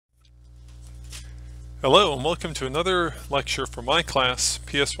Hello and welcome to another lecture for my class,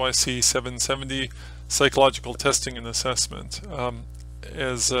 PSYC 770, Psychological Testing and Assessment.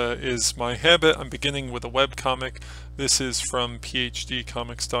 As is my habit, I'm beginning with a webcomic. This is from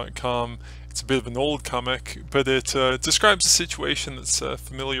phdcomics.com. It's a bit of an old comic, but it describes a situation that's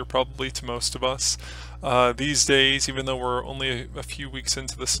familiar probably to most of us. These days, even though we're only a few weeks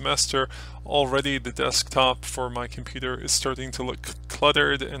into the semester, already the desktop for my computer is starting to look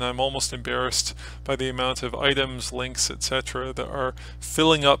cluttered, and I'm almost embarrassed by the amount of items, links, etc. that are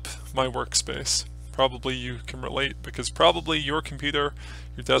filling up my workspace. Probably you can relate, because probably your computer,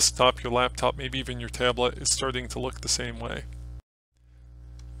 your desktop, your laptop, maybe even your tablet is starting to look the same way.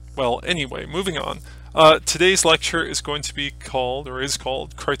 Well, anyway, moving on. Today's lecture is going to be called, or is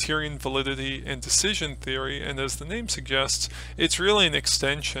called, Criterion, Validity, and Decision Theory, and as the name suggests, it's really an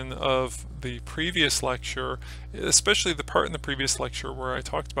extension of the previous lecture, especially the part in the previous lecture where I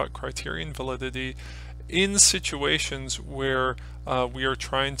talked about criterion validity in situations where we are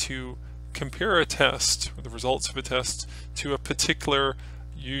trying to compare a test, or the results of a test, to a particular,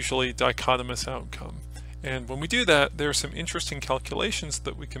 usually dichotomous outcome. And when we do that, there are some interesting calculations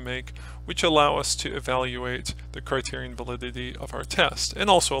that we can make which allow us to evaluate the criterion validity of our test, and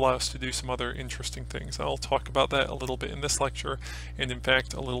also allow us to do some other interesting things. I'll talk about that a little bit in this lecture, and in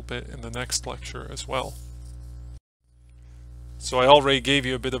fact a little bit in the next lecture as well. So I already gave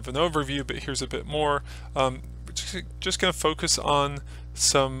you a bit of an overview, but here's a bit more. We're just going to focus on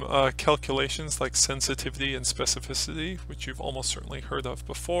some calculations like sensitivity and specificity, which you've almost certainly heard of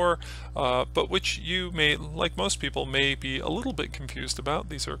before, but which you may, like most people, may be a little bit confused about.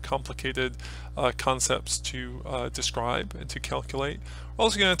 These are complicated concepts to describe and to calculate. We're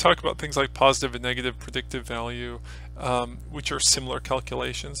also going to talk about things like positive and negative predictive value, which are similar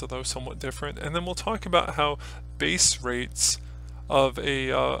calculations, although somewhat different. And then we'll talk about how base rates of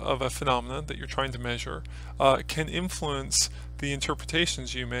a phenomenon that you're trying to measure can influence the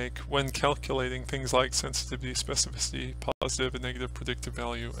interpretations you make when calculating things like sensitivity, specificity, positive and negative predictive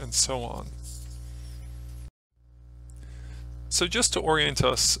value, and so on. So just to orient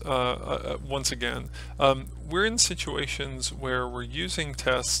us once again, we're in situations where we're using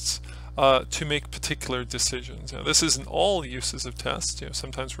tests to make particular decisions. Now, this isn't all uses of tests.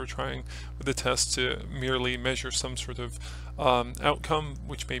 Sometimes we're trying with a test to merely measure some sort of outcome,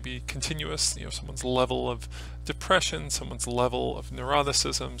 which may be continuous. Someone's level of depression, someone's level of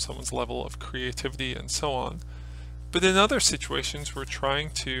neuroticism, someone's level of creativity, and so on. But in other situations, we're trying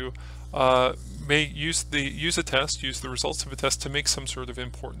to use the results of a test to make some sort of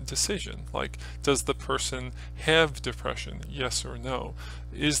important decision, like, does the person have depression, yes or no?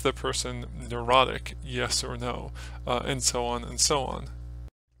 Is the person neurotic, yes or no? And so on and so on.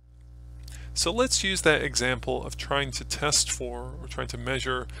 So let's use that example of trying to test for, or trying to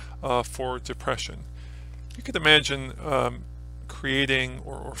measure for depression. You could imagine creating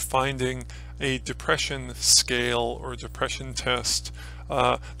or finding a depression scale or a depression test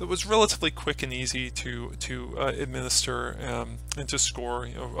that was relatively quick and easy to administer and to score.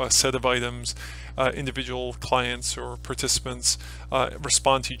 A set of items, individual clients or participants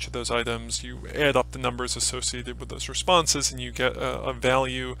respond to each of those items. You add up the numbers associated with those responses, and you get a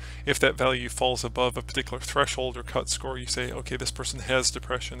value. If that value falls above a particular threshold or cut score, you say, okay, this person has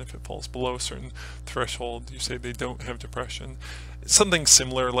depression. If it falls below a certain threshold, you say they don't have depression. Something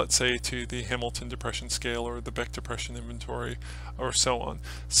similar, let's say, to the Hamilton Depression Scale or the Beck Depression Inventory, or so on.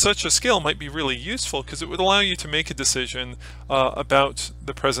 Such a scale might be really useful because it would allow you to make a decision about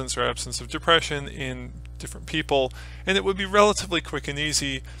the presence or absence of depression in different people, and it would be relatively quick and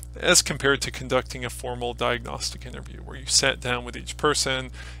easy as compared to conducting a formal diagnostic interview where you sat down with each person,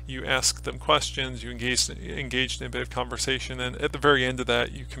 you asked them questions, you engaged in a bit of conversation, and at the very end of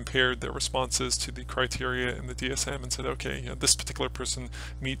that you compared their responses to the criteria in the DSM and said, okay, this particular person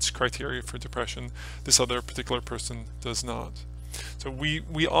meets criteria for depression, this other particular person does not. So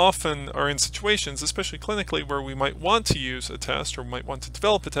we often are in situations, especially clinically, where we might want to use a test or might want to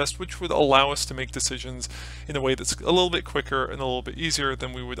develop a test which would allow us to make decisions in a way that's a little bit quicker and a little bit easier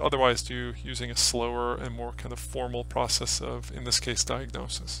than we would otherwise do using a slower and more kind of formal process of, in this case,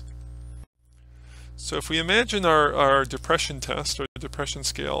 diagnosis. So if we imagine our depression test or depression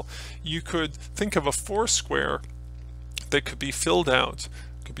scale, you could think of a foursquare that could be filled out,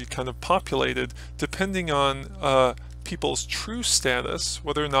 could be kind of populated, depending on people's true status,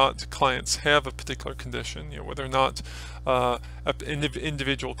 whether or not clients have a particular condition, whether or not an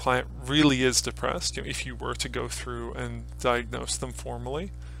individual client really is depressed, if you were to go through and diagnose them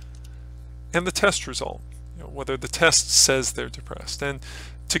formally, and the test result. whether the test says they're depressed. And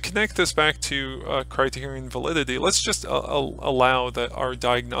to connect this back to criterion validity, let's just allow that our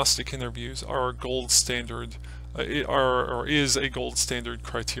diagnostic interviews are a gold standard, or is a gold standard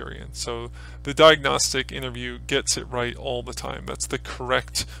criterion. So the diagnostic interview gets it right all the time. That's the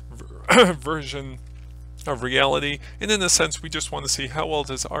correct version of reality, and in a sense we just want to see how well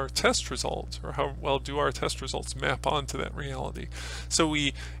does our test results, or how well do our test results map onto that reality. So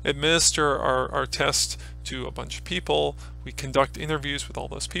we administer our test to a bunch of people, we conduct interviews with all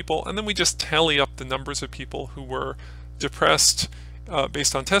those people, and then we just tally up the numbers of people who were depressed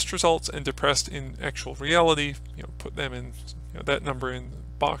based on test results and depressed in actual reality, put them in that number in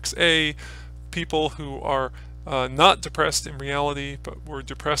box A. People who are not depressed in reality, but were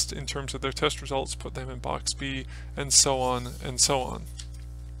depressed in terms of their test results, put them in box B, and so on and so on.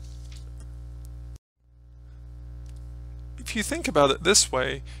 If you think about it this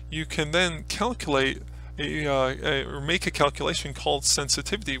way, you can then calculate or make a calculation called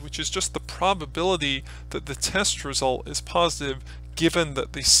sensitivity, which is just the probability that the test result is positive given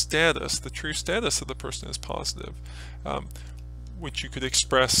that the true status of the person is positive. Which you could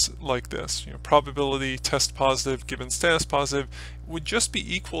express like this, probability test positive given status positive would just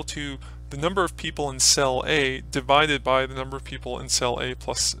be equal to the number of people in cell A divided by the number of people in cell A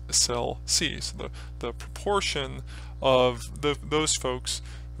plus cell C. So the proportion of those folks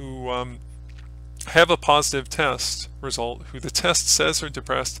who have a positive test result, who the test says are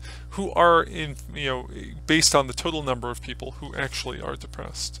depressed, who are based on the total number of people who actually are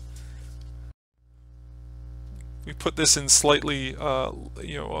depressed. We put this in slightly, a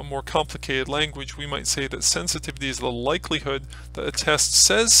more complicated language. We might say that sensitivity is the likelihood that a test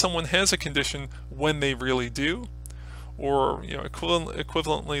says someone has a condition when they really do, or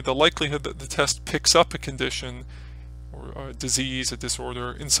equivalently, the likelihood that the test picks up a condition or a disease, a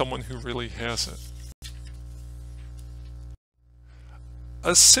disorder in someone who really has it.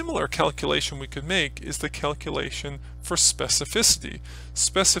 A similar calculation we could make is the calculation for specificity.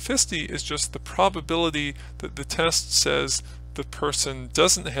 Specificity is just the probability that the test says the person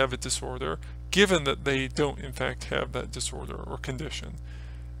doesn't have a disorder, given that they don't in fact have that disorder or condition.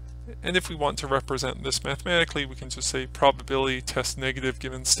 And if we want to represent this mathematically, we can just say probability test negative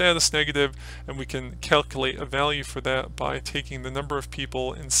given status negative, and we can calculate a value for that by taking the number of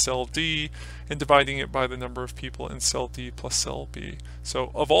people in cell D and dividing it by the number of people in cell D plus cell B.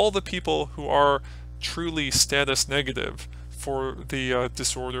 So of all the people who are truly status negative for the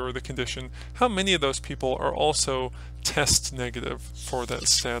disorder or the condition, how many of those people are also test negative for that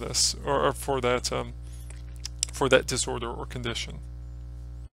status, or for that disorder or condition?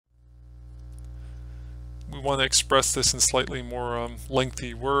 We want to express this in slightly more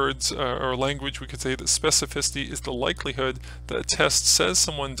lengthy words or language. We could say that specificity is the likelihood that a test says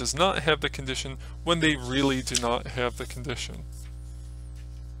someone does not have the condition when they really do not have the condition.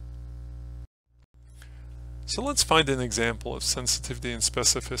 So let's find an example of sensitivity and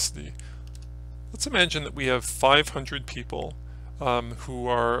specificity. Let's imagine that we have 500 people who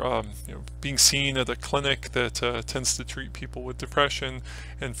are being seen at a clinic that tends to treat people with depression,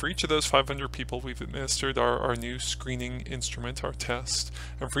 and for each of those 500 people we've administered our new screening instrument, our test,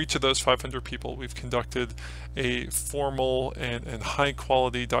 and for each of those 500 people we've conducted a formal and high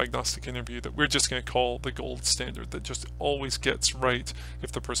quality diagnostic interview that we're just going to call the gold standard, that just always gets right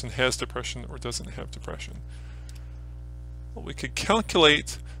if the person has depression or doesn't have depression. Well, we could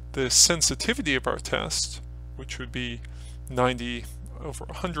calculate the sensitivity of our test, which would be 90 over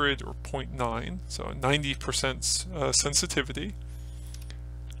 100 or 0.9, so 90% sensitivity.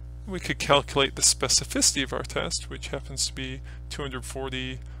 We could calculate the specificity of our test, which happens to be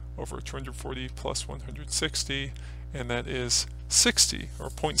 240 over 240 plus 160, and that is 60 or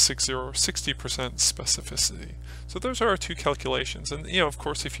 0.60, 60% specificity. So those are our two calculations. And of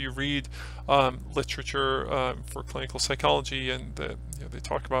course, if you read literature for clinical psychology, and they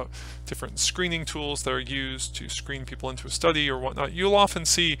talk about different screening tools that are used to screen people into a study or whatnot, you'll often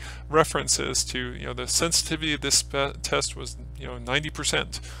see references to the sensitivity of this test was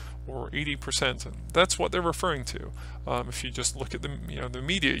 90% or 80%. And that's what they're referring to. If you just look at the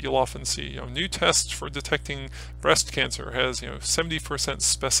media, you'll often see new tests for detecting breast cancer has 70%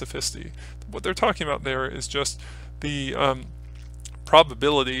 specificity. What they're talking about there is just the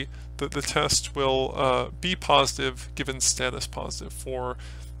probability that the test will be positive given status positive for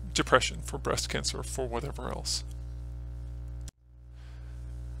depression, for breast cancer, for whatever else.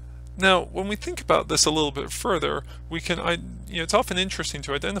 Now, when we think about this a little bit further, we can, it's often interesting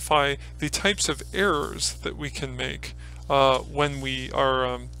to identify the types of errors that we can make when we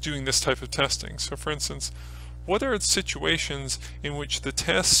are doing this type of testing. So for instance, what are situations in which the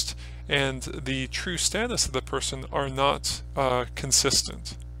test and the true status of the person are not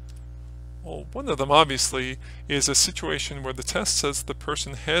consistent? Well, one of them obviously is a situation where the test says the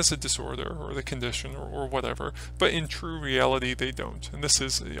person has a disorder or the condition or whatever, but in true reality they don't. And this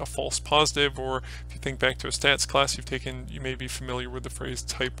is a false positive, or if you think back to a stats class you've taken, you may be familiar with the phrase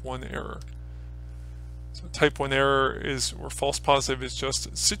type 1 error. So type 1 error is, or false positive, is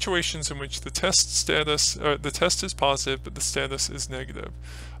just situations in which the test status, the test is positive but the status is negative.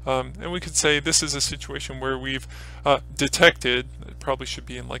 And we could say this is a situation where we've detected, it probably should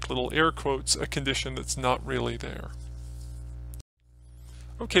be in like little air quotes, a condition that's not really there.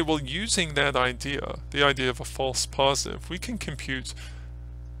 Okay, well, using that idea, the idea of a false positive, we can compute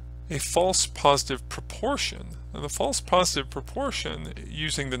a false positive proportion. And the false positive proportion,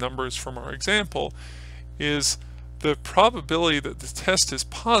 using the numbers from our example, is the probability that the test is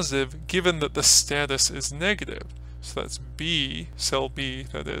positive given that the status is negative. So that's B, cell B,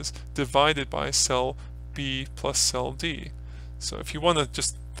 that is, divided by cell B plus cell D. So if you want to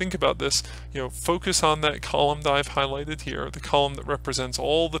just think about this, focus on that column that I've highlighted here, the column that represents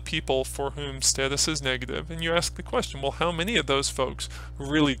all the people for whom status is negative, and you ask the question, well, how many of those folks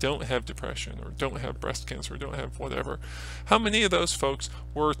who really don't have depression or don't have breast cancer or don't have whatever, how many of those folks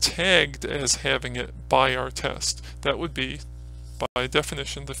were tagged as having it by our test? That would be, by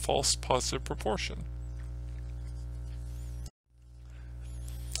definition, the false positive proportion.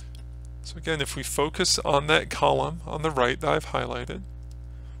 So again, if we focus on that column on the right that I've highlighted,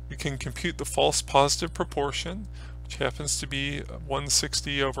 we can compute the false positive proportion, which happens to be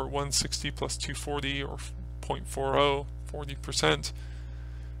 160 over 160 plus 240, or 0.40, 40%.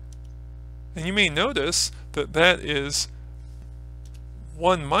 And you may notice that that is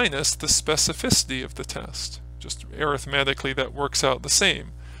 1 minus the specificity of the test. Just arithmetically, that works out the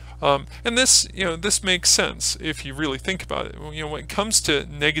same. And this, this makes sense if you really think about it. When it comes to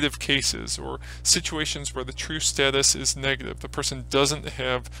negative cases or situations where the true status is negative, the person doesn't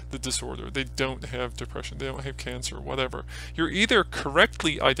have the disorder, they don't have depression, they don't have cancer, whatever, you're either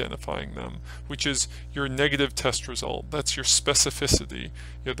correctly identifying them, which is your negative test result, that's your specificity,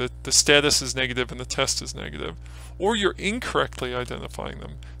 the status is negative and the test is negative, or you're incorrectly identifying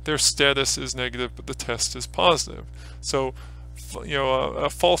them, their status is negative but the test is positive. So a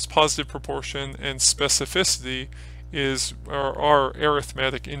false positive proportion and specificity are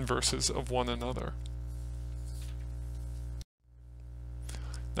arithmetic inverses of one another.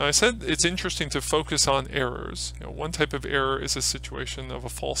 Now I said it's interesting to focus on errors. One type of error is a situation of a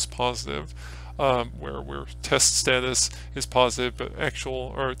false positive, where test status is positive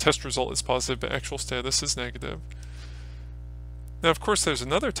but test result is positive but actual status is negative. Now, of course, there's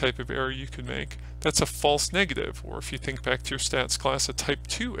another type of error you could make. That's a false negative, or if you think back to your stats class, a type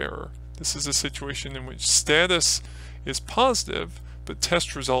 2 error. This is a situation in which status is positive, but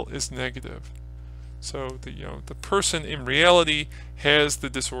test result is negative. So the person in reality has the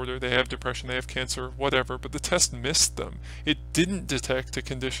disorder, they have depression, they have cancer, whatever, but the test missed them. It didn't detect a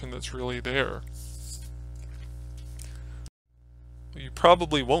condition that's really there. You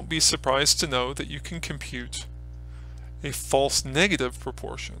probably won't be surprised to know that you can compute a false negative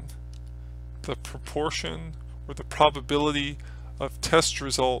proportion. The proportion or the probability of test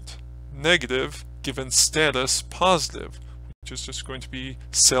result negative given status positive, which is just going to be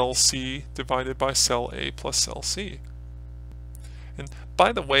cell C divided by cell A plus cell C. And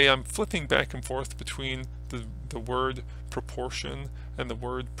by the way, I'm flipping back and forth between the word proportion and the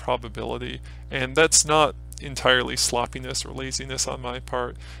word probability, and that's not entirely sloppiness or laziness on my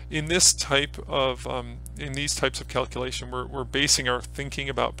part. In this type of in these types of calculation, we're basing our thinking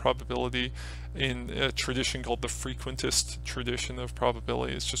about probability in a tradition called the frequentist tradition of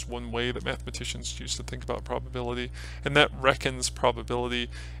probability. It's just one way that mathematicians choose to think about probability, and that reckons probability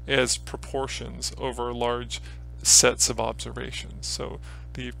as proportions over large sets of observations. So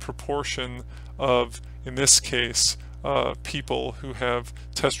the proportion of, in this case, people who have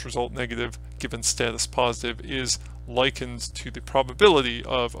test result negative given status positive is likened to the probability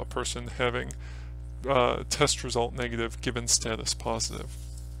of a person having test result negative given status positive.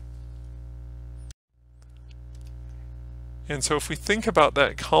 And so if we think about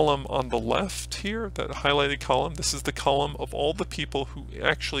that column on the left here, that highlighted column, this is the column of all the people who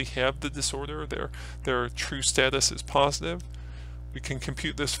actually have the disorder, their true status is positive. We can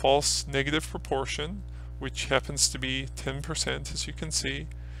compute this false negative proportion, which happens to be 10%, as you can see.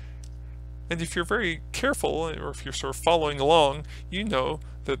 And if you're very careful, or if you're sort of following along, you know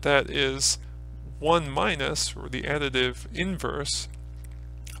that that is 1 minus, or the additive inverse,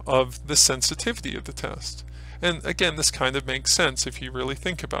 of the sensitivity of the test. And again, this kind of makes sense if you really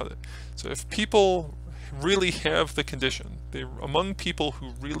think about it. So if people really have the condition, among people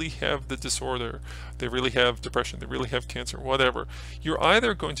who really have the disorder, they really have depression, they really have cancer, whatever, you're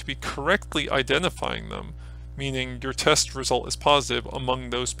either going to be correctly identifying them, meaning your test result is positive among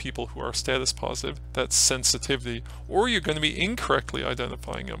those people who are status positive, that's sensitivity, or you're going to be incorrectly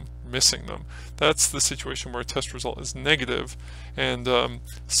identifying them, missing them. That's the situation where a test result is negative, and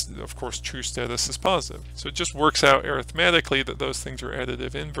of course true status is positive. So it just works out arithmetically that those things are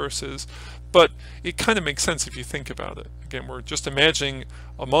additive inverses, but it kind of makes sense if you think about it. Again, we're just imagining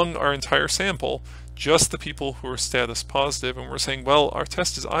among our entire sample just the people who are status positive, and we're saying, well, our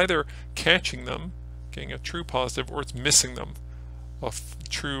test is either catching them, getting a true positive, or it's missing them, a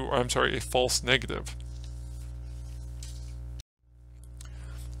false negative.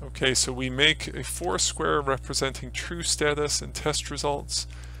 Okay, so we make a foursquare representing true status and test results,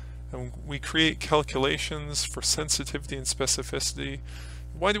 and we create calculations for sensitivity and specificity.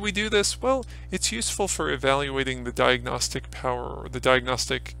 Why do we do this? Well, it's useful for evaluating the diagnostic power or the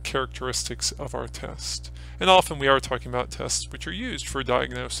diagnostic characteristics of our test. And often we are talking about tests which are used for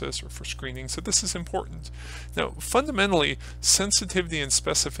diagnosis or for screening, so this is important. Now, fundamentally, sensitivity and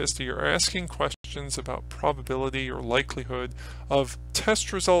specificity are asking questions about probability or likelihood of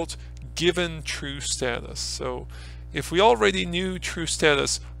test result given true status. So if we already knew true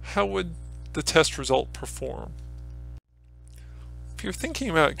status, how would the test result perform? If you're thinking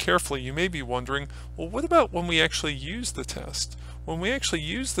about it carefully, you may be wondering, well, what about when we actually use the test? When we actually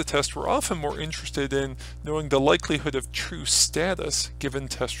use the test, we're often more interested in knowing the likelihood of true status given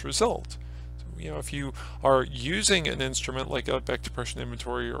test result. So, if you are using an instrument like a Beck Depression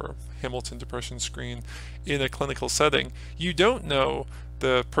Inventory or a Hamilton Depression Screen in a clinical setting, you don't know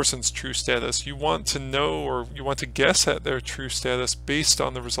the person's true status. You want to know, or you want to guess at their true status based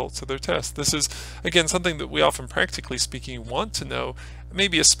on the results of their test. This is, again, something that we often, practically speaking, want to know,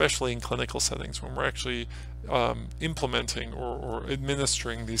 maybe especially in clinical settings when we're actually implementing or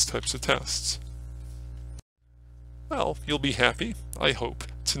administering these types of tests. Well, you'll be happy, I hope,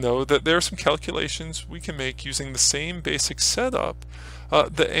 to know that there are some calculations we can make using the same basic setup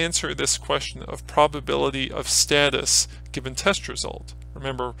that answer this question of probability of status given test result.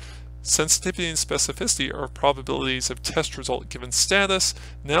 Remember, sensitivity and specificity are probabilities of test result given status.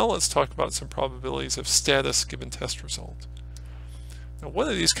 Now let's talk about some probabilities of status given test result. Now, one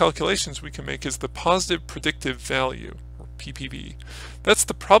of these calculations we can make is the positive predictive value, or PPV. That's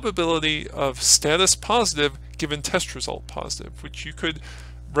the probability of status positive given test result positive, which you could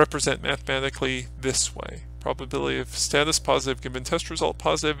represent mathematically this way. Probability of status positive given test result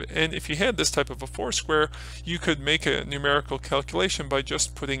positive, and if you had this type of a foursquare, you could make a numerical calculation by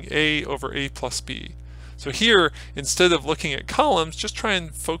just putting A over A plus B. So here, instead of looking at columns, just try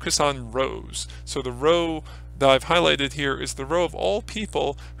and focus on rows. So the row that I've highlighted here is the row of all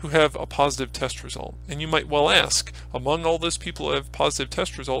people who have a positive test result. And you might well ask, among all those people who have positive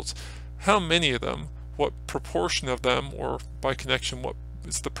test results, how many of them, what proportion of them, or by connection, what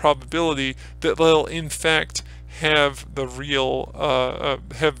is the probability that they'll in fact have the real,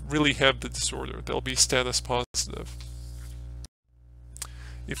 really have the disorder? They'll be status positive.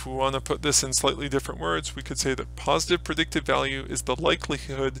 If we want to put this in slightly different words, we could say that positive predictive value is the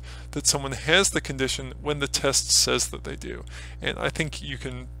likelihood that someone has the condition when the test says that they do. And I think you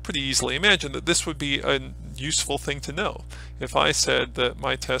can pretty easily imagine that this would be a useful thing to know. If I said that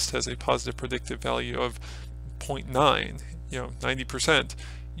my test has a positive predictive value of 0.9, 90%,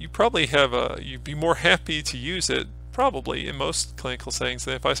 you probably you'd be more happy to use it probably in most clinical settings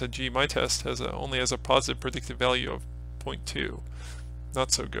than if I said, gee, my test only has a positive predictive value of 0.2.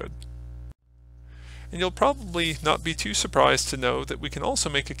 Not so good. And you'll probably not be too surprised to know that we can also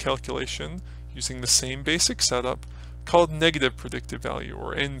make a calculation using the same basic setup called negative predictive value,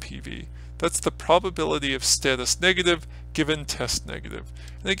 or NPV. That's the probability of status negative given test negative.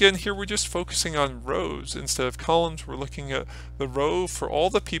 And again, here we're just focusing on rows instead of columns. We're looking at the row for all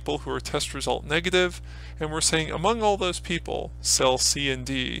the people who are test result negative, and we're saying among all those people, cell C and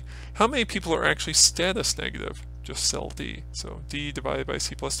D, how many people are actually status negative? Just cell D. So D divided by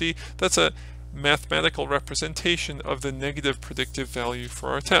C plus D, that's a mathematical representation of the negative predictive value for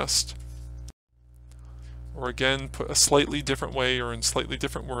our test. Or again, put a slightly different way or in slightly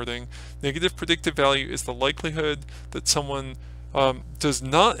different wording, negative predictive value is the likelihood that someone does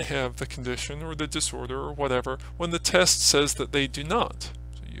not have the condition or the disorder or whatever when the test says that they do not.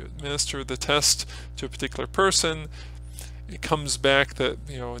 So you administer the test to a particular person, it comes back that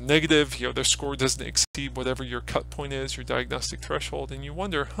negative, their score doesn't exceed whatever your cut point is, your diagnostic threshold, and you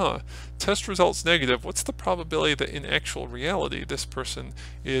wonder, test results negative, what's the probability that in actual reality this person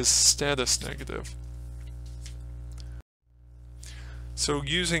is status negative? So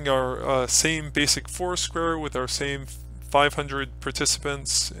using our same basic forest square with our same 500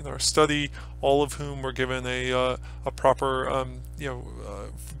 participants in our study, all of whom were given a proper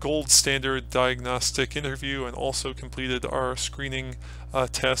gold standard diagnostic interview and also completed our screening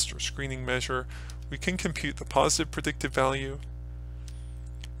test or screening measure, we can compute the positive predictive value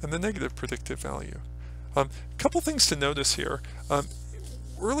and the negative predictive value. A couple things to notice here.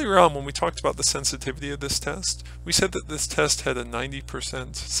 Earlier on, when we talked about the sensitivity of this test, we said that this test had a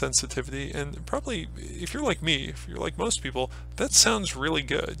 90% sensitivity, and probably, if you're like me, if you're like most people, that sounds really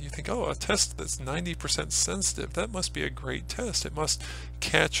good. You think, oh, a test that's 90% sensitive, that must be a great test. It must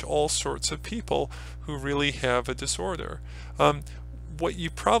catch all sorts of people who really have a disorder.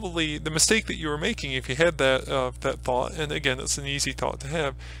 The mistake that you were making, if you had that thought, and again, it's an easy thought to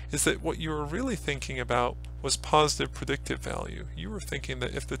have, is that what you were really thinking about was positive predictive value. You were thinking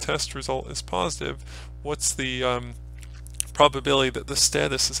that if the test result is positive, what's the probability that the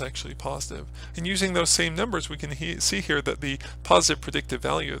status is actually positive? And using those same numbers, we can see here that the positive predictive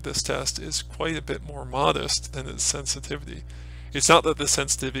value of this test is quite a bit more modest than its sensitivity. It's not that the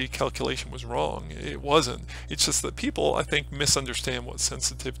sensitivity calculation was wrong. It wasn't. It's just that people, I think, misunderstand what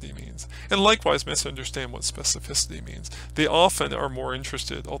sensitivity means, and likewise misunderstand what specificity means. They often are more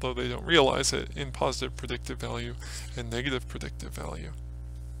interested, although they don't realize it, in positive predictive value and negative predictive value.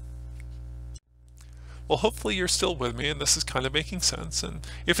 Well, hopefully you're still with me and this is kind of making sense, and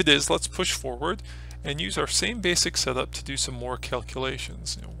if it is, let's push forward and use our same basic setup to do some more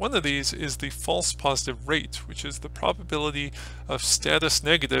calculations. One of these is the false positive rate, which is the probability of status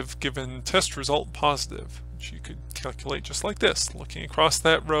negative given test result positive, which you could calculate just like this, looking across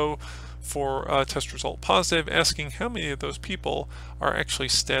that row for test result positive, asking how many of those people are actually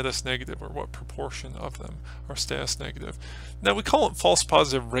status negative, or what proportion of them are status negative. Now we call it false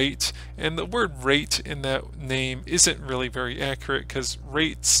positive rate, and the word rate in that name isn't really very accurate, because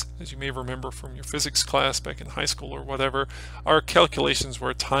rates, as you may remember from your physics class back in high school or whatever, are calculations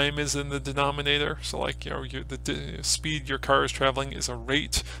where time is in the denominator. So like, the speed your car is traveling is a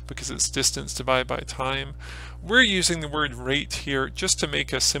rate because it's distance divided by time. We're using the word rate here just to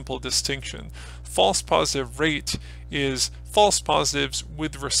make a simple distinction. False positive rate is false positives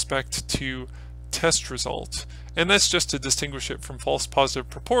with respect to test result, and that's just to distinguish it from false positive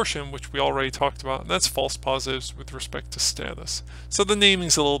proportion, which we already talked about, and that's false positives with respect to status. So the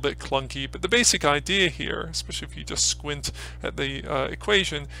naming's a little bit clunky, but the basic idea here, especially if you just squint at the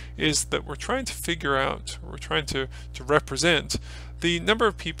equation, is that we're trying to figure out, or we're trying to represent the number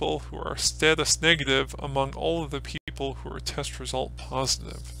of people who are status negative among all of the people who are test result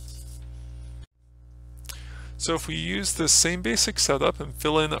positive. So if we use the same basic setup and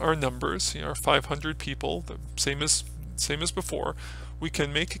fill in our numbers, our 500 people, the same as before, we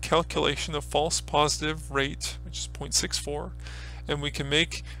can make a calculation of false positive rate, which is 0.64, and we can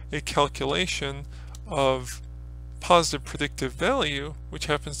make a calculation of positive predictive value, which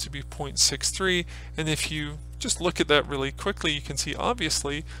happens to be 0.63, and if you just look at that really quickly, you can see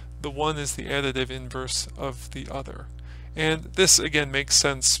obviously the one is the additive inverse of the other. And this again makes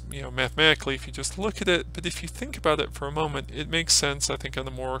sense, mathematically if you just look at it, but if you think about it for a moment, it makes sense, I think, on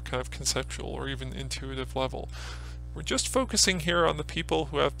a more kind of conceptual or even intuitive level. We're just focusing here on the people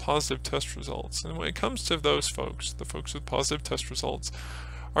who have positive test results, and when it comes to those folks, the folks with positive test results,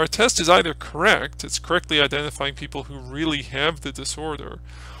 our test is either correct, it's correctly identifying people who really have the disorder,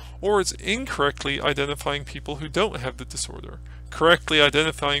 or it's incorrectly identifying people who don't have the disorder. Correctly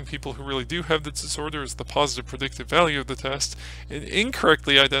identifying people who really do have the disorder is the positive predictive value of the test, and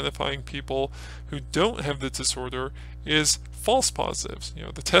incorrectly identifying people who don't have the disorder is false positives.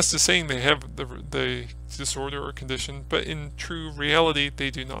 The test is saying they have the disorder or condition, but in true reality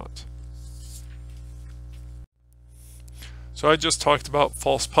they do not. So I just talked about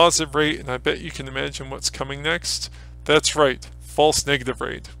false positive rate, and I bet you can imagine what's coming next. That's right, false negative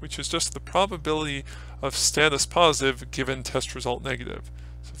rate, which is just the probability of status positive given test result negative.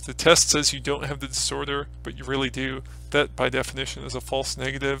 So if the test says you don't have the disorder, but you really do, that by definition is a false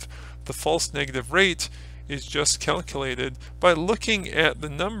negative. The false negative rate is just calculated by looking at the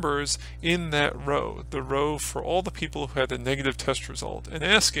numbers in that row, the row for all the people who had a negative test result, and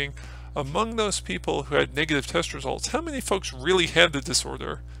asking, among those people who had negative test results, how many folks really had the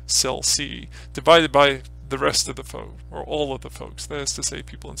disorder, cell C, divided by the rest of the folks, or all of the folks, that is to say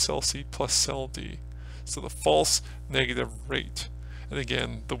people in cell C plus cell D. So the false negative rate. And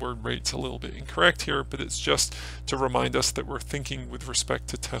again, the word rate's a little bit incorrect here, but it's just to remind us that we're thinking with respect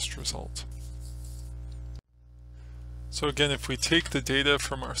to test result. So again, if we take the data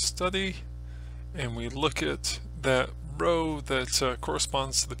from our study and we look at that row that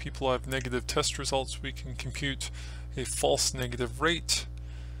corresponds to the people who have negative test results, we can compute a false negative rate.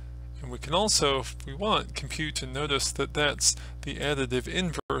 And we can also, if we want, compute and notice that that's the additive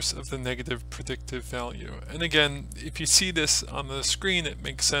inverse of the negative predictive value. And again, if you see this on the screen, it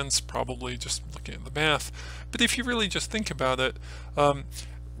makes sense, probably just looking at the math. But if you really just think about it,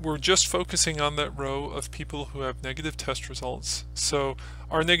 we're just focusing on that row of people who have negative test results. So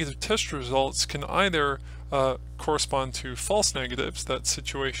our negative test results can either correspond to false negatives, that's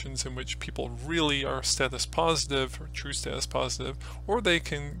situations in which people really are status positive or true status positive, or they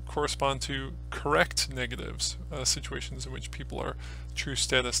can correspond to correct negatives, situations in which people are true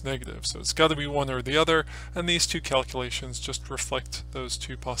status negative. So it's got to be one or the other, and these two calculations just reflect those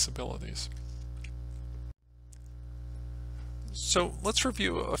two possibilities. So let's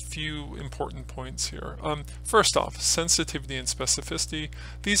review a few important points here. First off, sensitivity and specificity.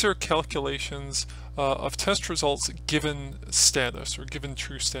 These are calculations of test results given status or given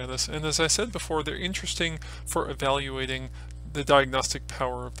true status. And as I said before, they're interesting for evaluating the diagnostic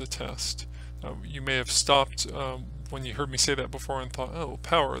power of the test. You may have stopped when you heard me say that before and thought, oh,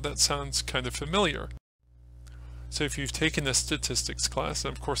 power, that sounds kind of familiar. So if you've taken a statistics class,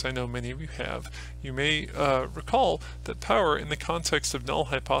 and of course I know many of you have, you may recall that power in the context of null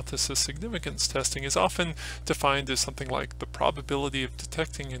hypothesis significance testing is often defined as something like the probability of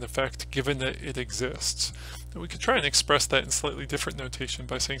detecting an effect given that it exists. And we could try and express that in slightly different notation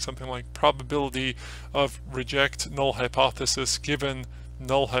by saying something like probability of reject null hypothesis given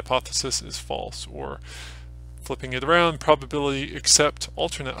null hypothesis is false, or flipping it around, probability accept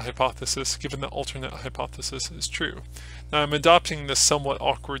alternate hypothesis given that alternate hypothesis is true. Now I'm adopting this somewhat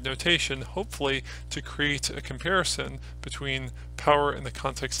awkward notation, hopefully to create a comparison between power in the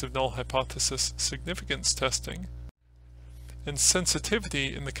context of null hypothesis significance testing and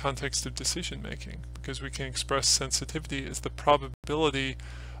sensitivity in the context of decision making, because we can express sensitivity as the probability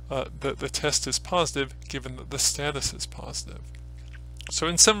that the test is positive given that the status is positive. So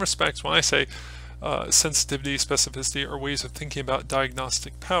in some respects, when I say sensitivity, specificity are ways of thinking about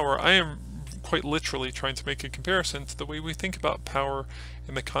diagnostic power, I am quite literally trying to make a comparison to the way we think about power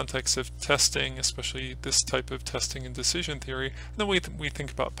in the context of testing, especially this type of testing in decision theory, and the way we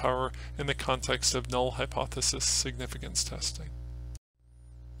think about power in the context of null hypothesis significance testing.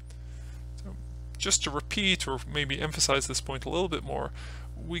 So just to repeat or maybe emphasize this point a little bit more,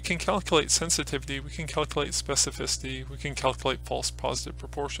 we can calculate sensitivity, we can calculate specificity, we can calculate false positive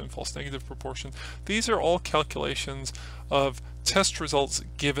proportion, false negative proportion. These are all calculations of test results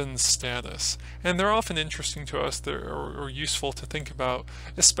given status, and they're often interesting to us or useful to think about,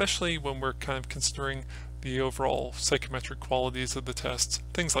 especially when we're kind of considering the overall psychometric qualities of the tests,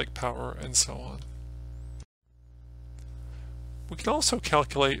 things like power and so on. We can also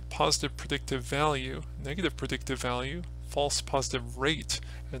calculate positive predictive value, negative predictive value, false positive rate,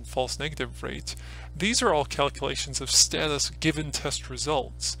 and false negative rate. These are all calculations of status given test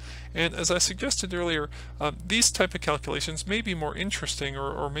results. And as I suggested earlier, these type of calculations may be more interesting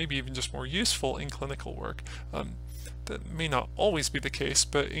or maybe even just more useful in clinical work. That may not always be the case,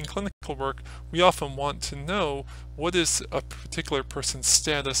 but in clinical work, we often want to know what is a particular person's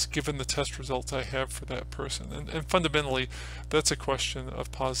status given the test results I have for that person. And fundamentally, that's a question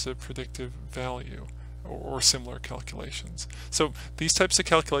of positive predictive value or similar calculations. So these types of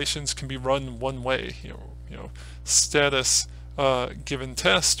calculations can be run one way, status given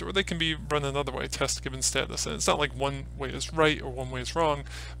test, or they can be run another way, test given status. And it's not like one way is right or one way is wrong,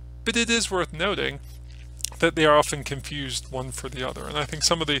 but it is worth noting that they are often confused one for the other. And I think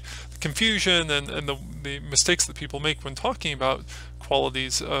some of the confusion and the mistakes that people make when talking about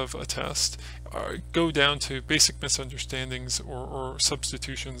qualities of a test go down to basic misunderstandings or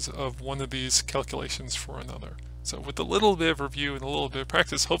substitutions of one of these calculations for another. So with a little bit of review and a little bit of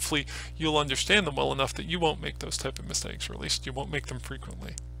practice, hopefully you'll understand them well enough that you won't make those type of mistakes, or at least you won't make them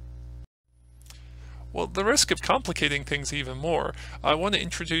frequently. Well, the risk of complicating things even more, I want to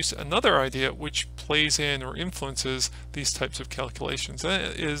introduce another idea which plays in or influences these types of calculations, and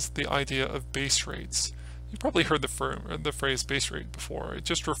that is the idea of base rates. You've probably heard the phrase base rate before. It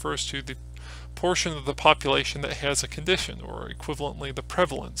just refers to the portion of the population that has a condition, or equivalently the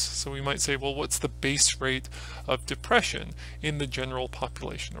prevalence. So we might say, well, what's the base rate of depression in the general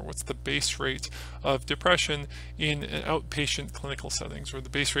population, or what's the base rate of depression in outpatient clinical settings, or the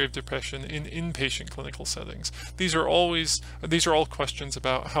base rate of depression in inpatient clinical settings. These are all questions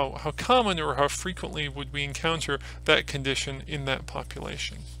about how common or how frequently would we encounter that condition in that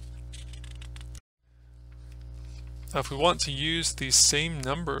population. Now, if we want to use these same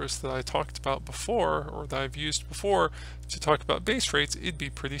numbers that I talked about before, or that I've used before, to talk about base rates, it'd be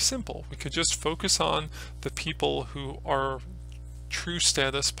pretty simple. We could just focus on the people who are true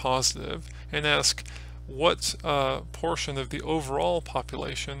status positive and ask, what portion of the overall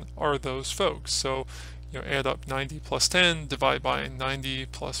population are those folks. So add up 90 plus 10, divide by 90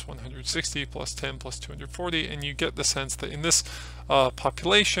 plus 160 plus 10 plus 240, and you get the sense that in this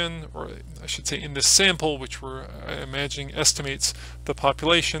population, or I should say in this sample, which we're imagining estimates the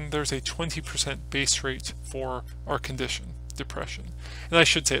population, there's a 20% base rate for our condition, depression. And I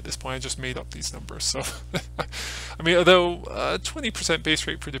should say at this point, I just made up these numbers. So, I mean, although 20% base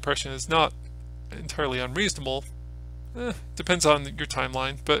rate for depression is not entirely unreasonable, depends on your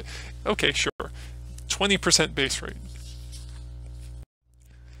timeline, but okay, sure. 20% base rate.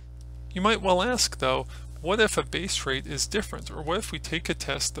 You might well ask, though, what if a base rate is different? Or what if we take a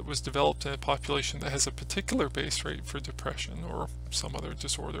test that was developed in a population that has a particular base rate for depression or some other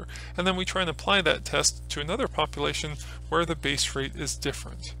disorder, and then we try and apply that test to another population where the base rate is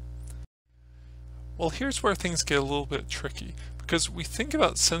different? Well, here's where things get a little bit tricky, because we think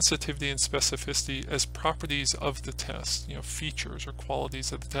about sensitivity and specificity as properties of the test, features or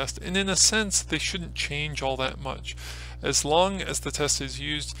qualities of the test, and in a sense they shouldn't change all that much as long as the test is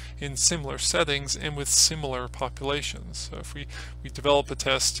used in similar settings and with similar populations. So if we develop a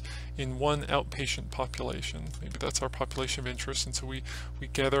test in one outpatient population, maybe that's our population of interest, and so we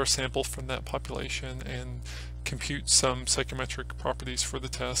gather a sample from that population and compute some psychometric properties for the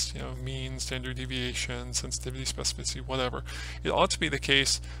test, mean, standard deviation, sensitivity, specificity, whatever. It ought to be the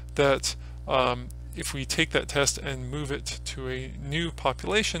case that if we take that test and move it to a new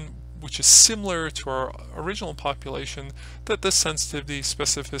population which is similar to our original population, that the sensitivity,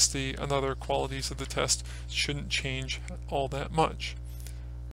 specificity, and other qualities of the test shouldn't change all that much.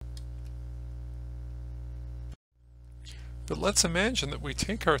 But let's imagine that we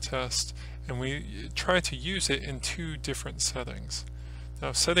take our test and we try to use it in two different settings.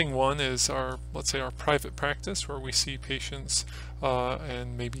 Now, setting one is let's say our private practice, where we see patients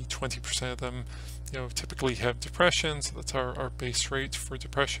and maybe 20% of them typically have depression, so that's our base rate for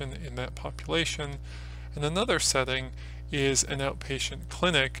depression in that population. And another setting is an outpatient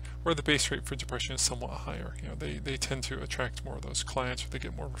clinic where the base rate for depression is somewhat higher. They tend to attract more of those clients, or they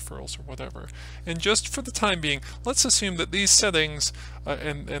get more referrals or whatever. And just for the time being, let's assume that these settings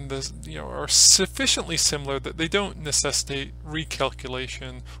are sufficiently similar that they don't necessitate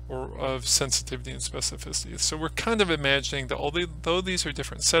recalculation of sensitivity and specificity. So we're kind of imagining that although these are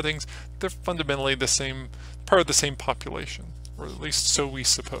different settings, they're fundamentally the same, part of the same population, or at least so we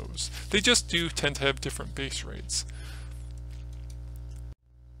suppose. They just do tend to have different base rates.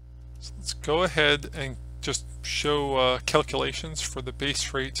 So let's go ahead and just show calculations for the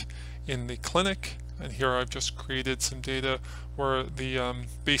base rate in the clinic. And here I've just created some data where the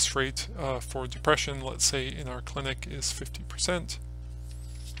base rate for depression, let's say in our clinic, is 50%.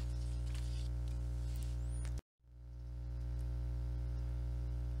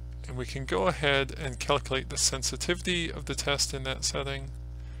 And we can go ahead and calculate the sensitivity of the test in that setting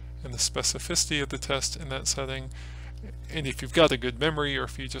and the specificity of the test in that setting. And if you've got a good memory, or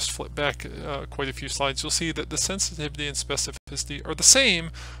if you just flip back quite a few slides, you'll see that the sensitivity and specificity are the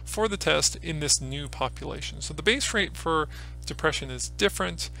same for the test in this new population. So the base rate for depression is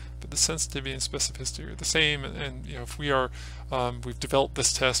different, but the sensitivity and specificity are the same. And if we've developed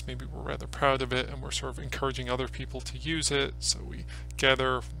this test, maybe we're rather proud of it, and we're sort of encouraging other people to use it. So we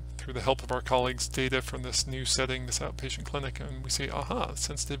gather, through the help of our colleagues, data from this new setting, this outpatient clinic, and we say, aha,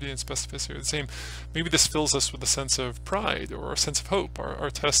 sensitivity and specificity are the same. Maybe this fills us with a sense of pride or a sense of hope.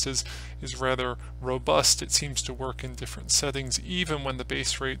 Our test is rather robust. It seems to work in different settings, even when the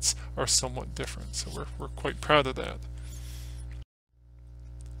base rates are somewhat different. So we're quite proud of that.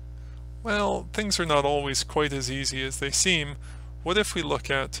 Well, things are not always quite as easy as they seem. What if we look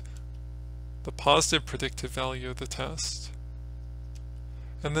at the positive predictive value of the test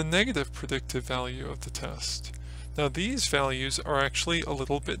and the negative predictive value of the test? Now, these values are actually a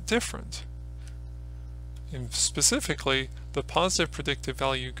little bit different. And specifically, the positive predictive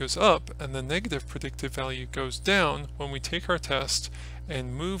value goes up and the negative predictive value goes down when we take our test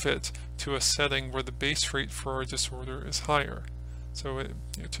and move it to a setting where the base rate for our disorder is higher. So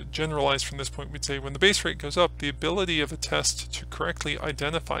to generalize from this point, we'd say when the base rate goes up, the ability of a test to correctly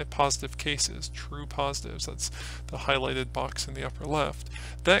identify positive cases, true positives, that's the highlighted box in the upper left,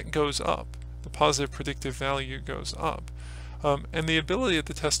 that goes up. The positive predictive value goes up. And the ability of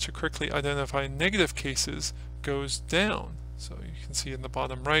the test to correctly identify negative cases goes down. So you can see in the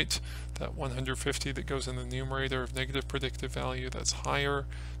bottom right, that 150 that goes in the numerator of negative predictive value, that's higher.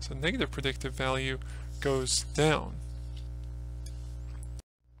 So negative predictive value goes down.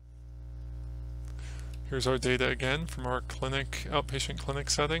 Here's our data again from our clinic, outpatient clinic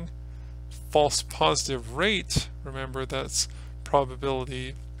setting. False positive rate, remember that's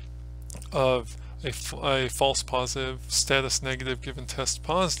probability of a false positive status negative given test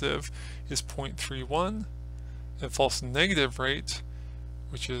positive is 0.31, and false negative rate,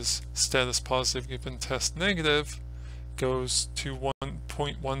 which is status positive given test negative, goes to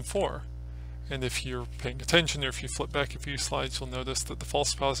 1.14. And if you're paying attention, or if you flip back a few slides, you'll notice that the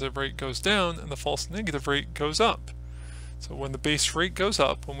false positive rate goes down and the false negative rate goes up. So when the base rate goes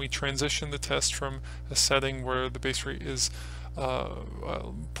up, when we transition the test from a setting where the base rate is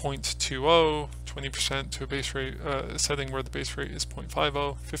 0.20, 20%, to a base rate setting where the base rate is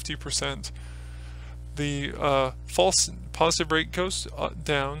 0.50, 50%, the false positive rate goes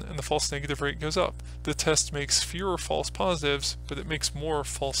down and the false negative rate goes up. The test makes fewer false positives, but it makes more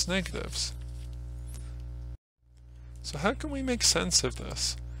false negatives. So how can we make sense of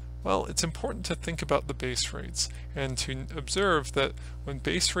this? Well, it's important to think about the base rates and to observe that when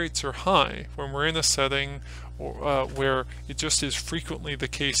base rates are high, when we're in a setting where it just is frequently the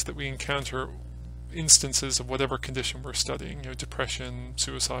case that we encounter instances of whatever condition we're studying, depression,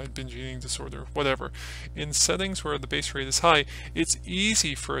 suicide, binge eating disorder, whatever. In settings where the base rate is high, it's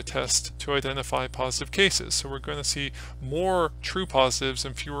easy for a test to identify positive cases. So we're going to see more true positives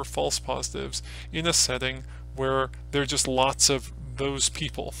and fewer false positives in a setting where there are just lots of those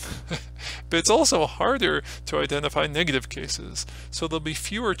people. But it's also harder to identify negative cases. So there'll be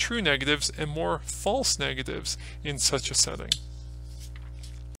fewer true negatives and more false negatives in such a setting.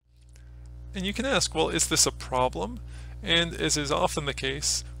 And you can ask, well, is this a problem? And as is often the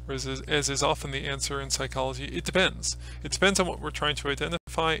case, or as is often the answer in psychology, it depends. It depends on what we're trying to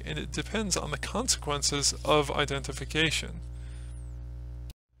identify, and it depends on the consequences of identification.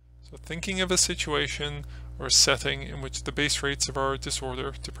 So thinking of a situation or a setting in which the base rates of our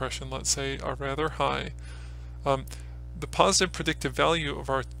disorder, depression, let's say, are rather high, the positive predictive value of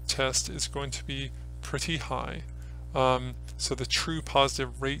our test is going to be pretty high. So the true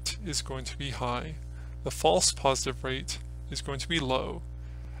positive rate is going to be high. The false positive rate is going to be low.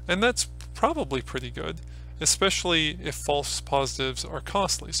 And that's probably pretty good, especially if false positives are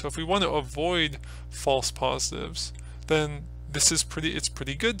costly. So if we want to avoid false positives, then it's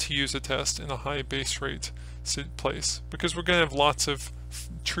pretty good to use a test in a high base rate place, because we're going to have lots of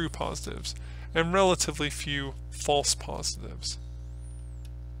true positives and relatively few false positives.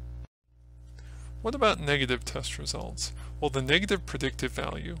 What about negative test results? Well, the negative predictive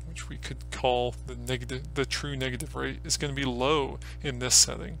value, which we could call the true negative rate, is going to be low in this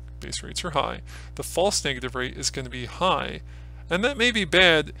setting. Base rates are high. The false negative rate is going to be high, and that may be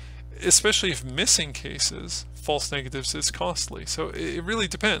bad, especially if missing cases, false negatives, is costly. So it really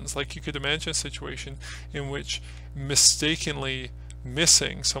depends. Like, you could imagine a situation in which mistakenly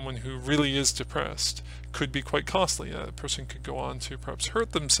missing someone who really is depressed could be quite costly. A person could go on to perhaps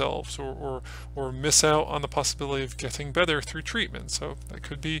hurt themselves or miss out on the possibility of getting better through treatment. So that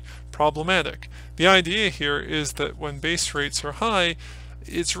could be problematic. The idea here is that when base rates are high,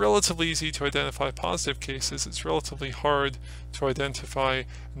 it's relatively easy to identify positive cases. It's relatively hard to identify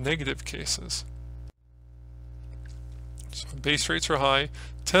negative cases. So when base rates are high,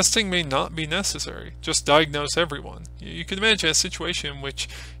 testing may not be necessary. Just diagnose everyone. You can imagine a situation in which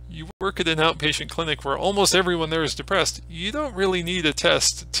you work at an outpatient clinic where almost everyone there is depressed. You don't really need a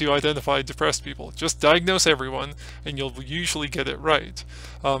test to identify depressed people. Just diagnose everyone and you'll usually get it right.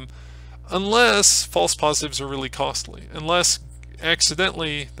 Unless false positives are really costly. Unless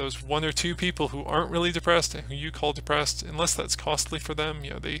accidentally those one or two people who aren't really depressed and who you call depressed, unless that's costly for them,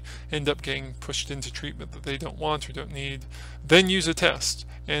 they end up getting pushed into treatment that they don't want or don't need, then use a test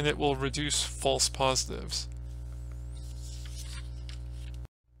and it will reduce false positives.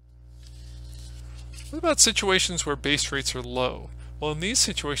 What about situations where base rates are low? Well, in these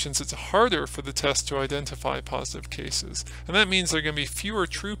situations, it's harder for the test to identify positive cases, and that means there are going to be fewer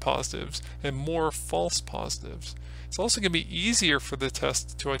true positives and more false positives. It's also going to be easier for the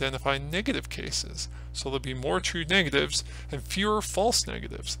test to identify negative cases, so there'll be more true negatives and fewer false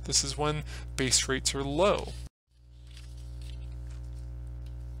negatives. This is when base rates are low.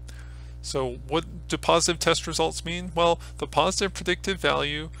 So what do positive test results mean? Well, the positive predictive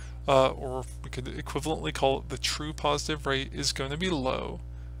value, or we could equivalently call it the true positive rate, is going to be low,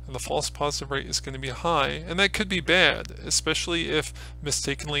 and the false positive rate is going to be high, and that could be bad, especially if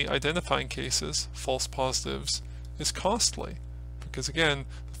mistakenly identifying cases, false positives, is costly, because again,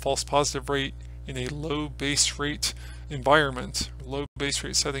 the false positive rate in a low base rate environment, low base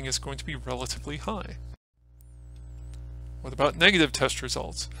rate setting, is going to be relatively high. What about negative test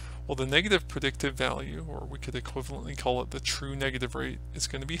results? Well, the negative predictive value, or we could equivalently call it the true negative rate, is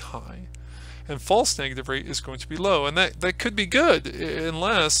going to be high, and false negative rate is going to be low. And that could be good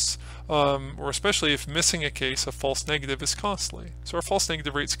unless, or especially if missing a case, a false negative is costly. So our false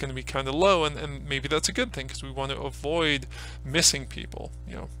negative rate is going to be kind of low, and maybe that's a good thing because we want to avoid missing people.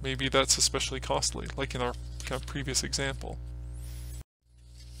 Maybe that's especially costly, like in our kind of previous example.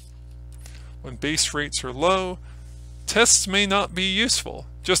 When base rates are low, tests may not be useful.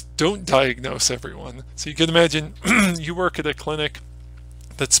 Just don't diagnose everyone. So you can imagine you work at a clinic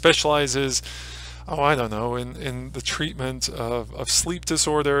that specializes, I don't know, in the treatment of sleep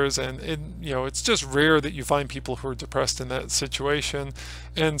disorders, and it's just rare that you find people who are depressed in that situation.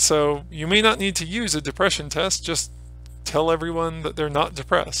 And so you may not need to use a depression test. Just tell everyone that they're not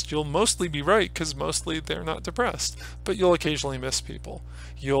depressed. You'll mostly be right because mostly they're not depressed, but you'll occasionally miss people.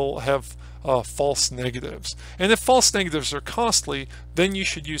 You'll have false negatives. And if false negatives are costly, then you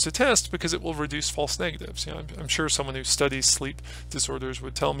should use a test because it will reduce false negatives. I'm sure someone who studies sleep disorders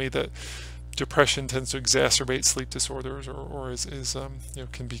would tell me that depression tends to exacerbate sleep disorders, or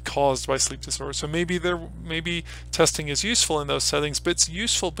can be caused by sleep disorders. So maybe testing is useful in those settings, but it's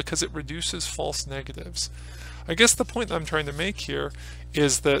useful because it reduces false negatives. I guess the point I'm trying to make here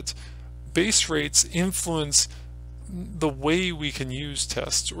is that base rates influence the way we can use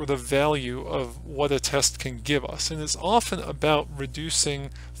tests, or the value of what a test can give us, and it's often about reducing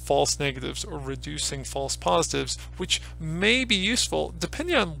false negatives or reducing false positives, which may be useful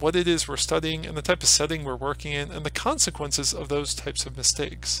depending on what it is we're studying and the type of setting we're working in and the consequences of those types of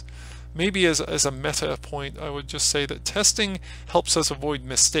mistakes. Maybe as a meta point, I would just say that testing helps us avoid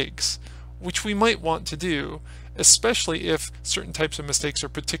mistakes, which we might want to do, especially if certain types of mistakes are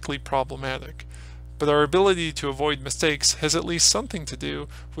particularly problematic. But our ability to avoid mistakes has at least something to do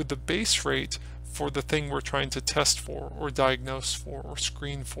with the base rate for the thing we're trying to test for, or diagnose for, or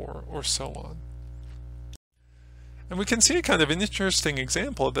screen for, or so on. And we can see a kind of an interesting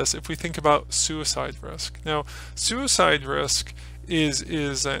example of this if we think about suicide risk. Now, suicide risk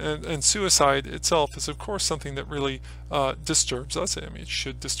and suicide itself is of course something that really disturbs us. I mean, it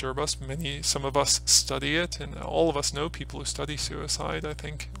should disturb us. Some of us study it, and all of us know people who study suicide, I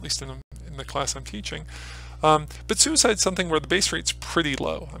think, at least in the class I'm teaching. But suicide is something where the base rate's pretty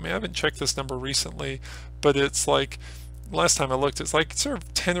low. I mean, I haven't checked this number recently, but it's like, last time I looked, it's like sort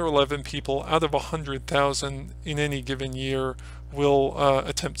of 10 or 11 people out of 100,000 in any given year will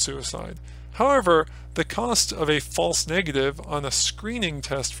attempt suicide. However, the cost of a false negative on a screening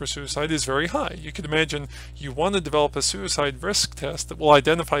test for suicide is very high. You could imagine you want to develop a suicide risk test that will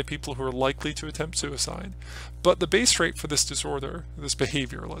identify people who are likely to attempt suicide. But the base rate for this disorder, this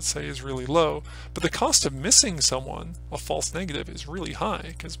behavior, let's say, is really low. But the cost of missing someone, a false negative, is really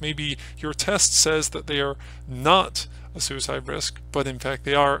high, because maybe your test says that they are not a suicide risk, but in fact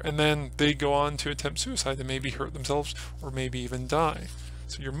they are, and then they go on to attempt suicide and maybe hurt themselves or maybe even die.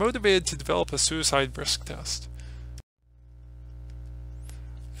 So you're motivated to develop a suicide risk test.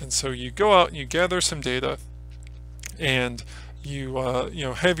 And so you go out and you gather some data, and you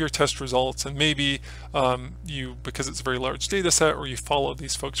have your test results, and maybe because it's a very large data set, or you follow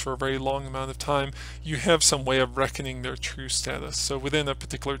these folks for a very long amount of time, you have some way of reckoning their true status. So within a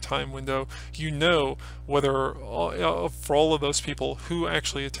particular time window, you know whether for all of those people who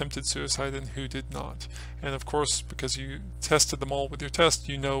actually attempted suicide and who did not. And of course, because you tested them all with your test,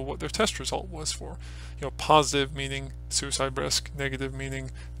 you know what their test result was for. Positive meaning suicide risk, negative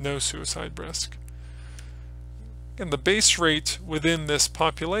meaning no suicide risk. And the base rate within this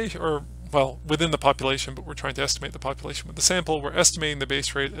population, or well, within the population, but we're trying to estimate the population with the sample, we're estimating the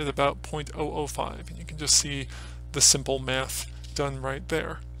base rate at about 0.005, and you can just see the simple math done right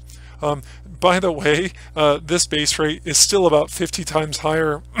there. By the way, this base rate is still about 50 times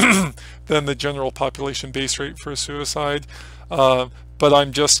higher than the general population base rate for suicide, but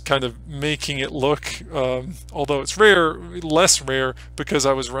I'm just kind of making it look, although it's less rare because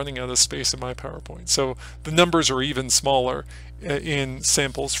I was running out of space in my PowerPoint. So the numbers are even smaller in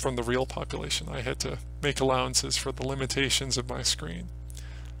samples from the real population. I had to make allowances for the limitations of my screen.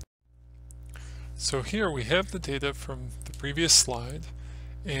 So here we have the data from the previous slide,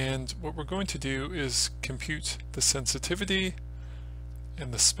 and what we're going to do is compute the sensitivity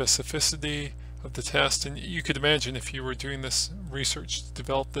and the specificity of the test. And you could imagine if you were doing this research to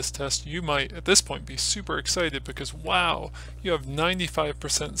develop this test, you might at this point be super excited because wow, you have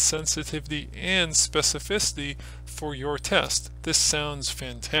 95% sensitivity and specificity for your test. This sounds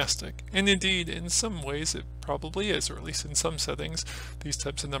fantastic, and indeed in some ways it probably is, or at least in some settings, these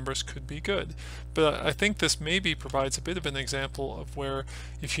types of numbers could be good. But I think this maybe provides a bit of an example of where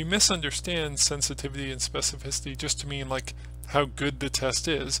if you misunderstand sensitivity and specificity just to mean like how good the test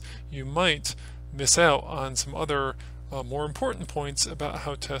is, you might miss out on some other more important points about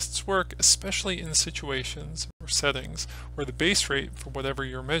how tests work, especially in situations or settings where the base rate for whatever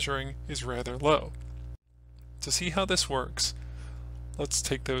you're measuring is rather low. To see how this works, let's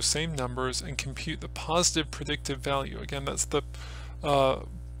take those same numbers and compute the positive predictive value. Again, that's the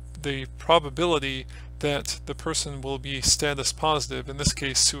probability that the person will be status positive, in this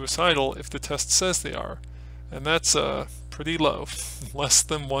case suicidal, if the test says they are. And that's pretty low, less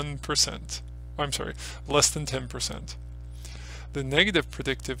than 1%. I'm sorry, less than 10%. The negative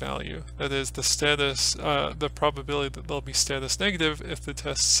predictive value, that is the status, the probability that they'll be status negative if the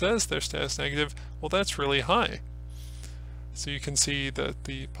test says they're status negative, well, that's really high. So you can see that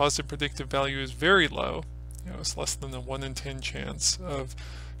the positive predictive value is very low. It's less than a 1 in 10 chance of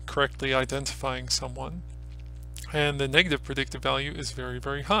correctly identifying someone. And the negative predictive value is very,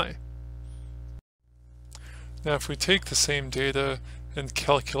 very high. Now if we take the same data and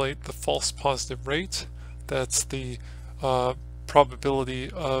calculate the false positive rate, that's the probability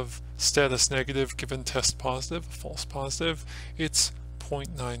of status negative given test positive, false positive, it's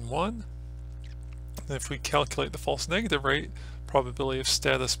 0.91. And if we calculate the false negative rate, probability of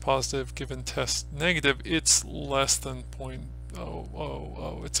status positive given test negative, it's less than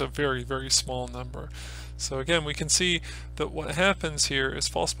 0.000. It's a very, very small number. So again, we can see that what happens here is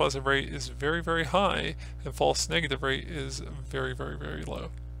false positive rate is very, very high and false negative rate is very, very, very low.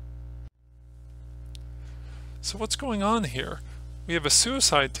 So what's going on here? We have a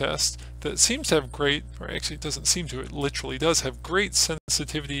suicide test that seems to have great, or actually it doesn't seem to, it literally does have great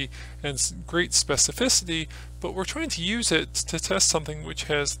sensitivity and great specificity, but we're trying to use it to test something which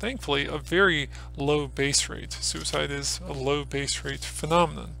has, thankfully, a very low base rate. Suicide is a low base rate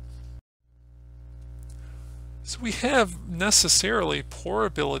phenomenon. So we have necessarily poor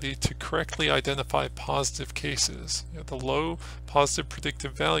ability to correctly identify positive cases. The low positive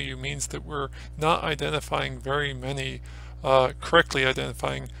predictive value means that we're not identifying very many, correctly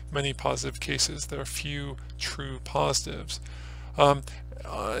identifying many positive cases. There are few true positives. And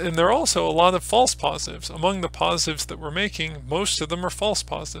there are also a lot of false positives. Among the positives that we're making, most of them are false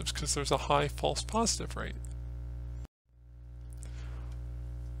positives because there's a high false positive rate.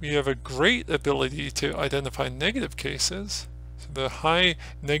 We have a great ability to identify negative cases. So the high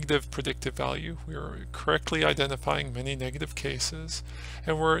negative predictive value, we are correctly identifying many negative cases,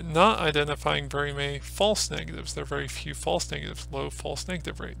 and we're not identifying very many false negatives. There are very few false negatives, low false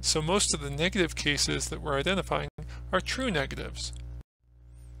negative rate. So most of the negative cases that we're identifying are true negatives.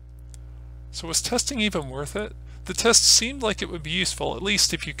 So was testing even worth it? The test seemed like it would be useful, at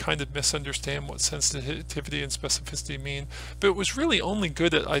least if you kind of misunderstand what sensitivity and specificity mean, but it was really only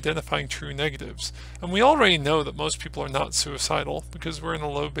good at identifying true negatives. And we already know that most people are not suicidal because we're in a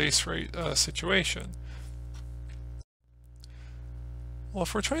low base rate situation. Well,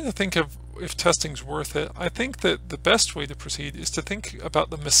 if we're trying to think of if testing's worth it, I think that the best way to proceed is to think about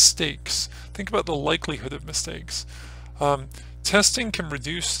the mistakes. Think about the likelihood of mistakes. Testing can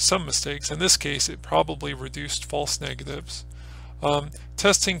reduce some mistakes. In this case, it probably reduced false negatives.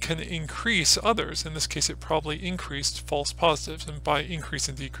 Testing can increase others. In this case, it probably increased false positives. And by increase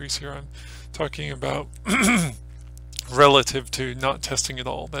and decrease here, I'm talking about relative to not testing at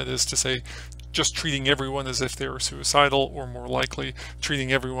all. That is to say, just treating everyone as if they were suicidal, or more likely,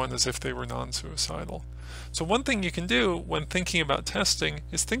 treating everyone as if they were non-suicidal. So one thing you can do when thinking about testing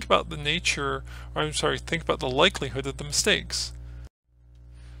is think about the nature, or I'm sorry, think about the likelihood of the mistakes.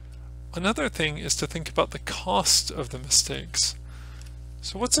 Another thing is to think about the cost of the mistakes.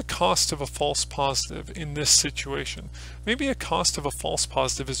 So what's the cost of a false positive in this situation? Maybe a cost of a false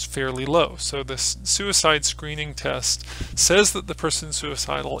positive is fairly low. So this suicide screening test says that the person's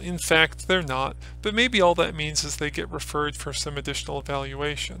suicidal. In fact, they're not, but maybe all that means is they get referred for some additional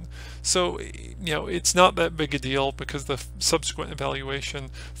evaluation. So, it's not that big a deal because the subsequent evaluation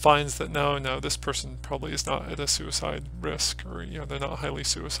finds that no, this person probably is not at a suicide risk, or they're not highly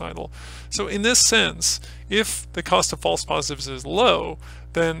suicidal. So in this sense, if the cost of false positives is low,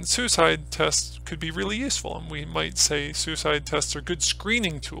 then suicide tests could be really useful. And we might say suicide tests are good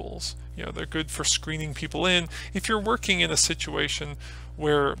screening tools. They're good for screening people in if you're working in a situation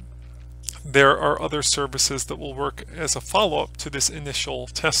where there are other services that will work as a follow-up to this initial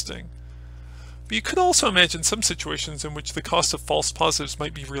testing. But you could also imagine some situations in which the cost of false positives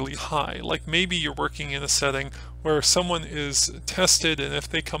might be really high. Like maybe you're working in a setting where someone is tested, and if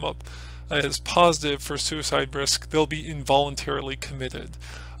they come up as positive for suicide risk, they'll be involuntarily committed.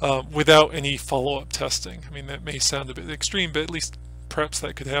 without any follow-up testing. I mean, that may sound a bit extreme, but at least perhaps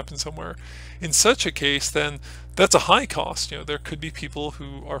that could happen somewhere. In such a case, then that's a high cost. There could be people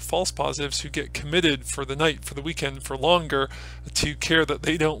who are false positives who get committed for the night, for the weekend, for longer to care that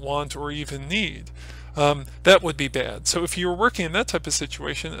they don't want or even need. That would be bad. So if you were working in that type of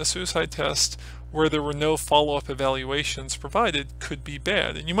situation, a suicide test where there were no follow-up evaluations provided could be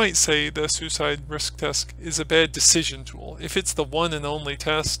bad. And you might say the suicide risk test is a bad decision tool. If it's the one and only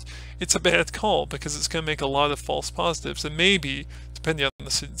test, it's a bad call because it's going to make a lot of false positives. And maybe, depending on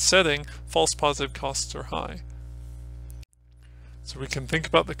the setting, false positive costs are high. So we can think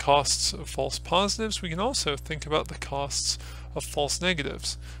about the costs of false positives. We can also think about the costs of false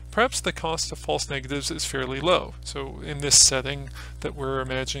negatives. Perhaps the cost of false negatives is fairly low. So in this setting that we're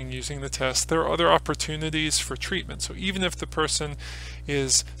imagining using the test, there are other opportunities for treatment. So even if the person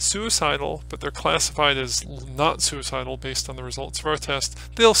is suicidal, but they're classified as not suicidal based on the results of our test,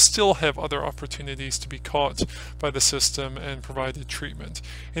 they'll still have other opportunities to be caught by the system and provided treatment.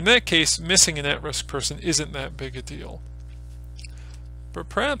 In that case, missing an at-risk person isn't that big a deal. But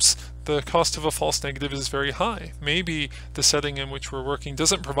perhaps the cost of a false negative is very high. Maybe the setting in which we're working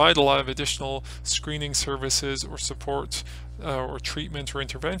doesn't provide a lot of additional screening services or support or treatment or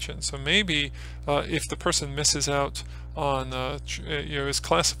intervention. So maybe if the person misses out on, is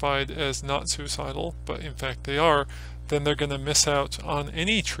classified as not suicidal, but in fact they are, then they're going to miss out on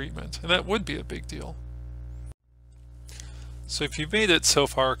any treatment, and that would be a big deal. So if you've made it so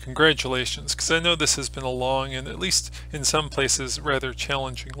far, congratulations, because I know this has been a long and, at least in some places, rather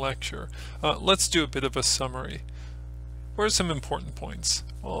challenging lecture. Let's do a bit of a summary. What are some important points?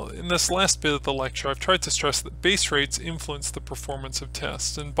 Well, in this last bit of the lecture, I've tried to stress that base rates influence the performance of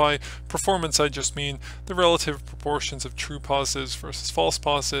tests. And by performance, I just mean the relative proportions of true positives versus false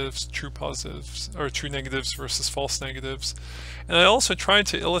positives, true positives, or true negatives versus false negatives. And I also tried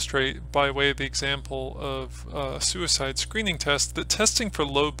to illustrate, by way of the example of a suicide screening test, that testing for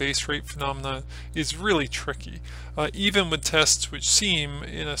low base rate phenomena is really tricky. Even with tests which seem,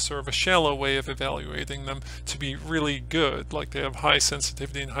 in a sort of a shallow way of evaluating them, to be really good, like they have high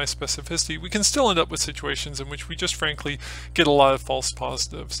sensitivity and high specificity, we can still end up with situations in which we just frankly get a lot of false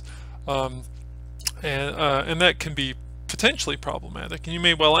positives. And that can be potentially problematic. And you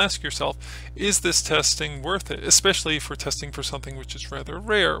may well ask yourself, is this testing worth it, especially for testing for something which is rather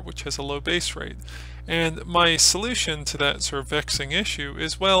rare, which has a low base rate? And my solution to that sort of vexing issue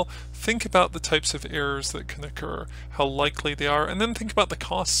is, well, think about the types of errors that can occur, how likely they are, and then think about the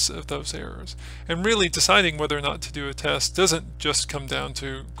costs of those errors. And really deciding whether or not to do a test doesn't just come down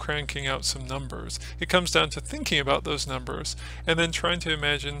to cranking out some numbers. It comes down to thinking about those numbers and then trying to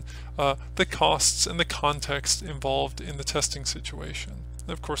imagine the costs and the context involved in the testing situation.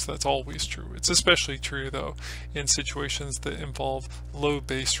 Of course, that's always true. It's especially true, though, in situations that involve low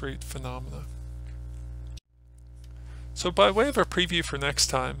base rate phenomena. So by way of a preview for next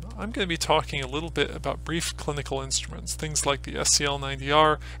time, I'm going to be talking a little bit about brief clinical instruments, things like the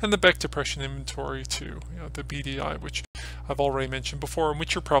SCL90R and the Beck Depression Inventory 2, the BDI, which I've already mentioned before and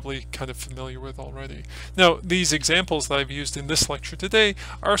which you're probably kind of familiar with already. Now, these examples that I've used in this lecture today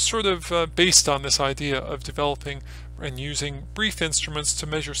are sort of based on this idea of developing and using brief instruments to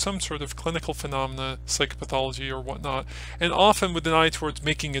measure some sort of clinical phenomena, psychopathology or whatnot, and often with an eye towards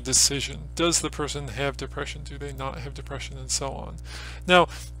making a decision. Does the person have depression? Do they not have depression? And so on. Now,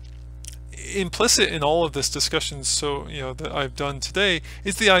 implicit in all of this discussion that I've done today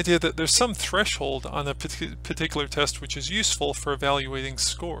is the idea that there's some threshold on a particular test which is useful for evaluating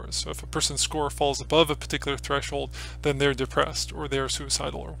scores. So if a person's score falls above a particular threshold, then they're depressed or they're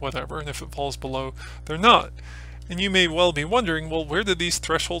suicidal or whatever, and if it falls below, they're not. And you may well be wondering, well, where do these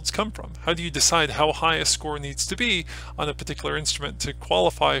thresholds come from? How do you decide how high a score needs to be on a particular instrument to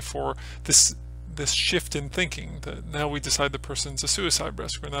qualify for this shift in thinking, that now we decide the person's a suicide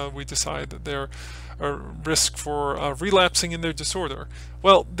risk, or now we decide that they're a risk for relapsing in their disorder?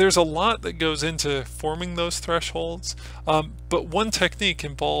 Well, there's a lot that goes into forming those thresholds, but one technique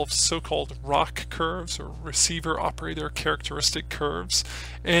involves so-called ROC curves, or receiver operator characteristic curves,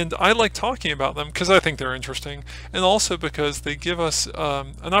 and I like talking about them because I think they're interesting, and also because they give us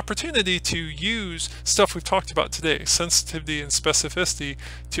an opportunity to use stuff we've talked about today, sensitivity and specificity,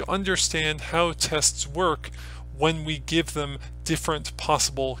 to understand how tests work when we give them different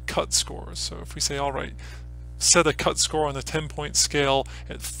possible cut scores. So if we say, all right, set a cut score on a 10-point scale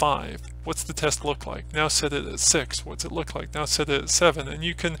at 5, what's the test look like? Now set it at 6, what's it look like? Now set it at 7, and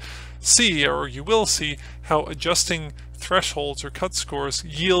you can see, or you will see, how adjusting thresholds or cut scores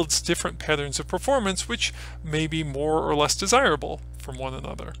yields different patterns of performance which may be more or less desirable from one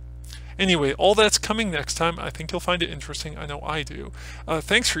another. Anyway, all that's coming next time. I think you'll find it interesting. I know I do.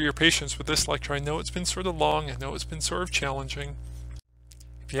 Thanks for your patience with this lecture. I know it's been sort of long. I know it's been sort of challenging.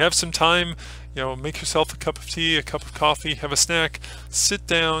 If you have some time, make yourself a cup of tea, a cup of coffee, have a snack, sit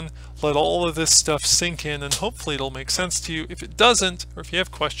down, let all of this stuff sink in, and hopefully it'll make sense to you. If it doesn't, or if you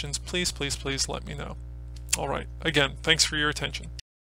have questions, please, please, please let me know. All right. Again, thanks for your attention.